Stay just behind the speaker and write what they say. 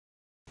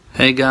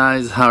Hey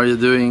guys, how are you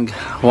doing?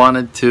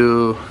 Wanted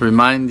to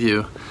remind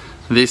you,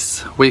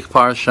 this week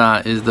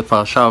Parsha is the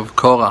Parsha of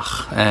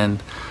Korach,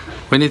 and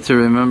we need to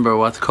remember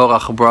what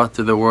Korach brought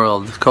to the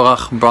world.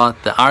 Korach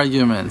brought the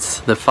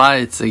arguments, the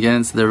fights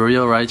against the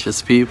real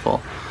righteous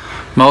people.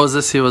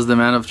 Moses, he was the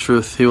man of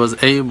truth. He was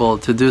able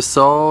to do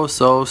so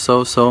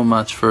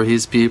much for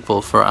his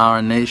people, for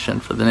our nation,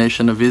 for the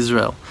nation of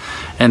Israel.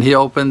 And he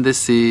opened the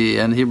sea,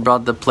 and he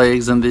brought the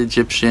plagues on the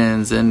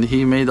Egyptians, and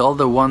he made all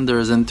the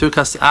wonders and took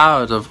us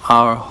out of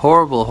our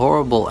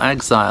horrible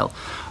exile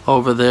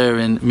over there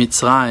in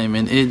Mitzrayim,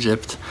 in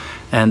Egypt.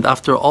 And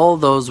after all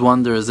those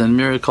wonders and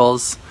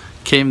miracles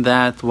came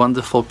that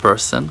wonderful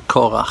person,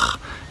 Korach,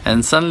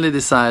 and suddenly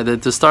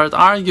decided to start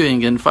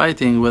arguing and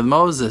fighting with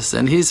Moses,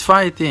 and he's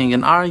fighting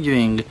and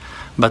arguing.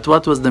 But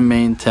what was the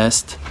main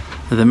test?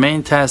 The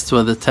main test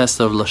was the test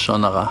of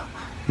Lashon Hara.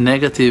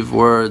 Negative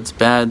words,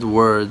 bad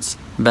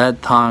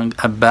tongue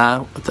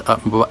about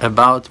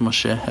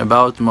Moshe,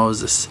 about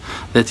Moses.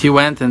 That he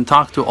went and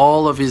talked to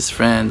all of his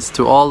friends,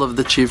 to all of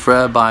the chief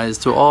rabbis,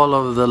 to all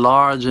of the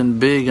large and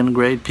big and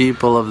great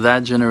people of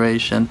that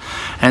generation,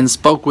 and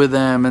spoke with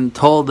them and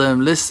told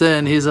them,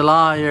 listen, he's a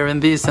liar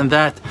and this and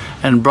that,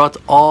 and brought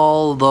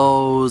all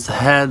those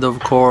head of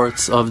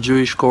courts, of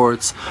Jewish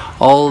courts,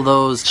 all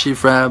those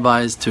chief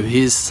rabbis to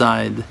his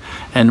side.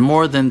 And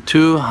more than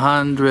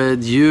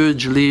 200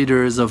 huge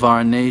leaders of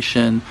our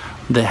nation,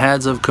 the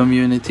heads of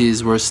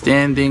communities, were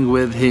standing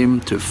with him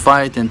to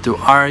fight and to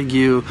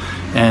argue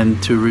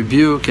and to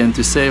rebuke and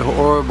to say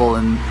horrible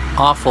and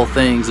awful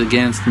things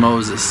against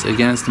Moses,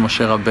 against Moshe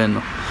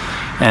Rabbeinu.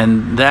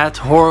 And that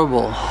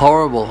horrible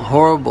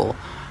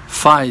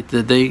fight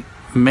that they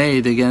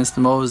made against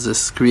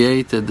Moses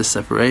created the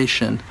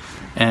separation,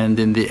 and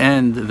in the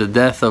end the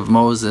death of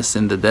Moses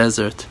in the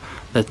desert,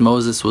 that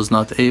Moses was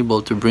not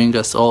able to bring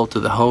us all to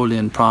the holy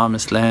and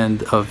promised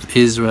land of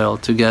Israel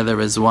together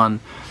as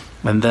one.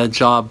 And that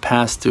job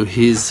passed to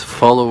his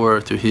follower,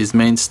 to his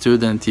main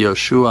student,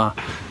 Yoshua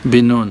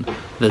bin Nun,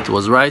 that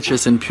was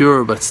righteous and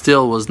pure, but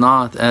still was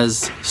not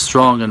as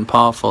strong and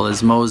powerful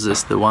as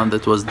Moses, the one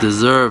that was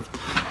deserved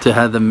to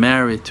have the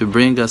merit to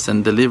bring us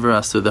and deliver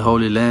us to the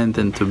Holy Land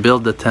and to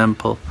build the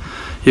temple.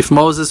 If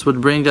Moses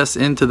would bring us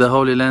into the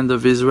Holy Land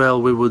of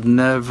Israel, we would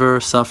never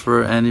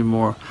suffer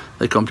anymore.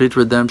 The complete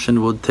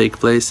redemption would take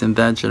place in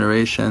that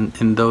generation,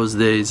 in those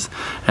days,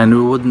 and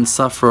we wouldn't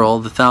suffer all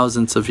the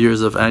thousands of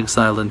years of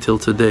exile until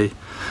today.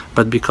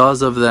 But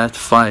because of that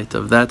fight,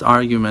 of that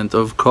argument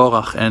of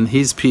Korach and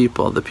his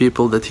people, the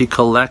people that he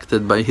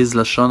collected by his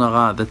Lashon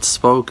Hara, that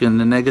spoke in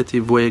a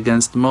negative way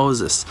against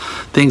Moses,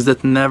 things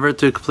that never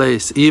took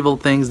place, evil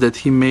things that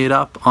he made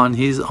up on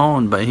his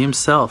own, by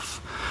himself,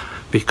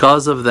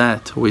 because of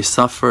that, we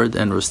suffered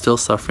and we're still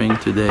suffering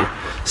today.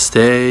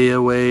 Stay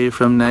away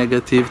from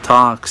negative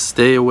talks.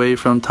 Stay away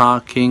from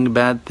talking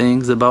bad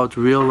things about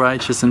real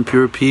righteous and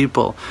pure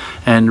people.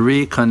 And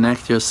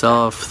reconnect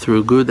yourself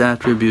through good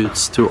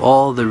attributes to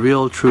all the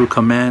real true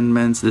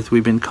commandments that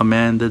we've been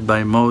commanded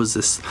by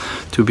Moses.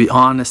 To be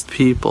honest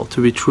people,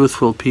 to be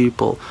truthful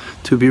people,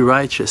 to be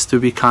righteous, to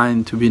be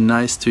kind, to be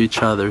nice to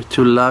each other,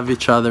 to love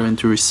each other and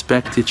to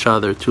respect each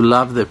other, to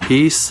love the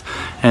peace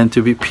and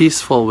to be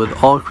peaceful with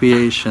all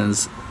creation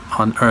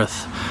on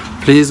earth.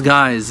 Please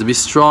guys, be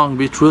strong,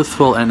 be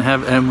truthful, and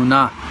have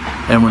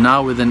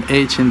Emunah with an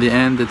H in the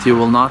end, that you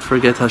will not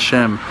forget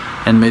Hashem.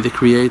 And may the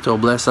Creator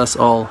bless us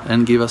all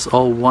and give us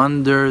all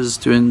wonders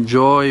to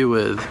enjoy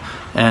with,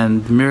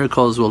 and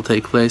miracles will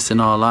take place in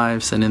our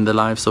lives and in the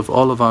lives of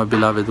all of our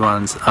beloved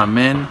ones.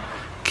 Amen.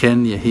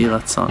 Ken Yehi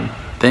Ratzon.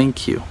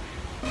 Thank you.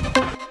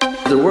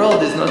 The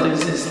world does not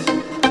exist.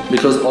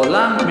 Because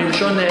Olam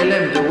Milshon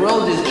Ne'elem, the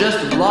world is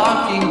just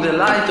blocking the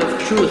light of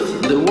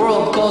truth. The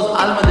world calls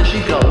Alma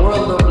Deshika,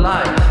 world of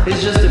light.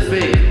 It's just a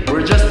fake.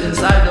 We're just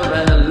inside of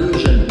an illusion.